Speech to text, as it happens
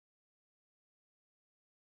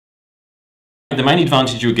The main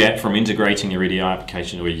advantage you'll get from integrating your EDI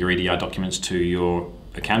application or your EDI documents to your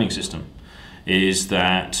accounting system is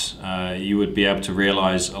that you would be able to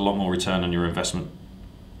realize a lot more return on your investment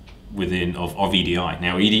of EDI.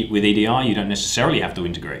 Now, with EDI, you don't necessarily have to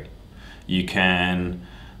integrate. You can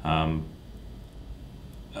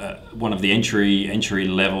one of the entry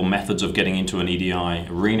level methods of getting into an EDI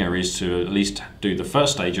arena is to at least do the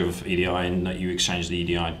first stage of EDI, and that you exchange the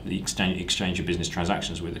EDI, exchange your business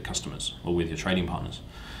transactions with the customers or with your trading partners.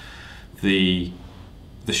 The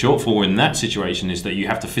shortfall in that situation is that you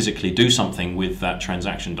have to physically do something with that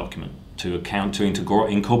transaction document to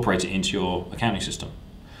incorporate it into your accounting system.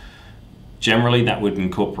 Generally, that would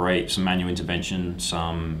incorporate some manual intervention,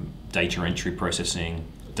 some data entry processing,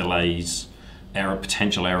 delays,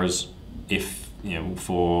 potential errors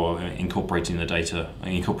for incorporating the data,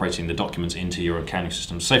 incorporating the documents into your accounting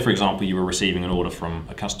system. Say, for example, you were receiving an order from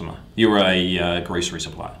a customer. You were a grocery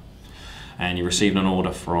supplier, and you received an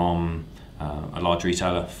order from a large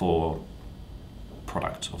retailer for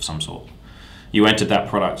product of some sort. You entered that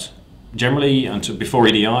product. Generally, before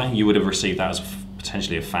EDI, you would have received that as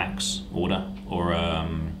potentially a fax order or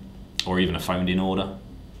even a phoned-in order,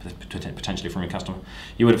 potentially from your customer.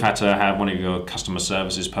 You would have had to have one of your customer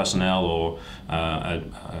services personnel or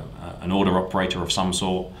an order operator of some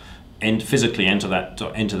sort and physically enter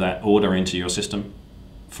that order into your system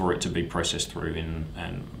for it to be processed through and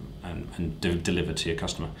delivered to your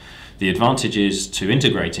customer. The advantages to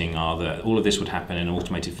integrating are that all of this would happen in an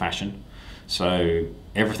automated fashion. So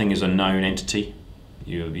everything is a known entity.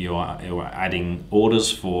 You are adding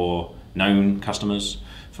orders for known customers,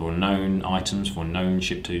 for known items, for known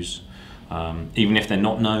ship-tos. Even if they're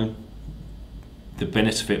not known, the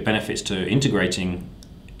benefits to integrating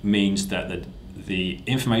means that the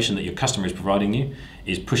information that your customer is providing you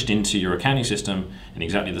is pushed into your accounting system in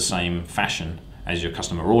exactly the same fashion as your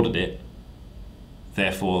customer ordered it.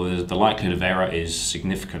 Therefore, the likelihood of error is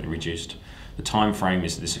significantly reduced. The time frame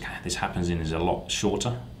this happens in is a lot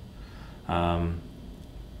shorter and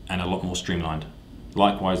a lot more streamlined.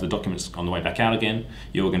 Likewise, the documents on the way back out again,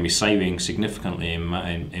 you're going to be saving significantly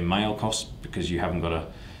in mail costs because you haven't got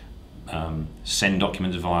to send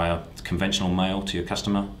documents via conventional mail to your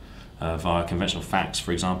customer, via conventional fax,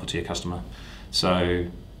 for example, to your customer. So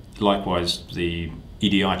likewise, the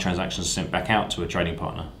EDI transactions sent back out to a trading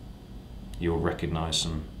partner, you'll recognize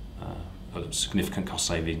some significant cost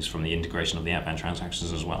savings from the integration of the outbound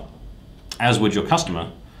transactions as well. As would your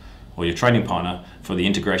customer or your trading partner for the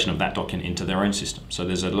integration of that document into their own system. So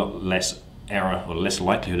there's a lot less error or less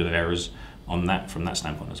likelihood of errors on that from that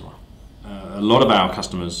standpoint as well. A lot of our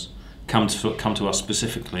customers come to us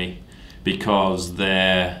specifically because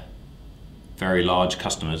they're very large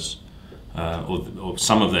customers, or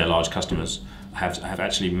some of their large customers have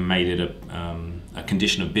actually made it a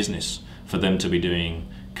condition of business for them to be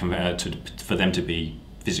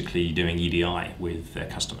physically doing EDI with their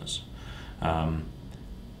customers. To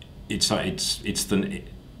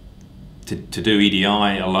do EDI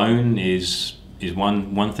alone is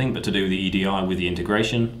one thing, but to do the EDI with the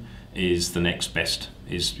integration is the next best.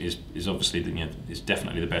 Is obviously is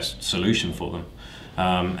definitely the best solution for them.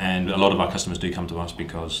 And a lot of our customers do come to us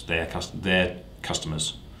because their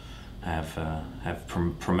customers have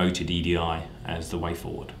promoted EDI as the way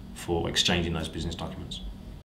forward for exchanging those business documents.